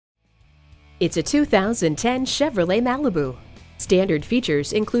It's a 2010 Chevrolet Malibu. Standard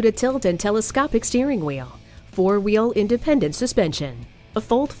features include a tilt and telescopic steering wheel, four-wheel independent suspension, a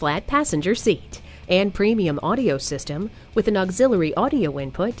fold-flat passenger seat, and premium audio system with an auxiliary audio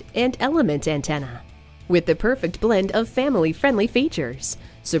input and element antenna. With the perfect blend of family-friendly features,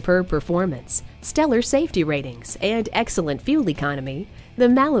 superb performance, stellar safety ratings, and excellent fuel economy, the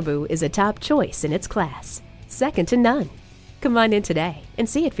Malibu is a top choice in its class, second to none. Come on in today and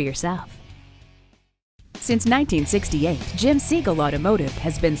see it for yourself. Since 1968, Jim Sigel Automotive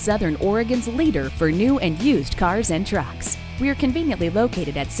has been Southern Oregon's leader for new and used cars and trucks. We are conveniently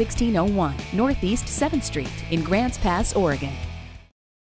located at 1601 Northeast 7th Street in Grants Pass, Oregon.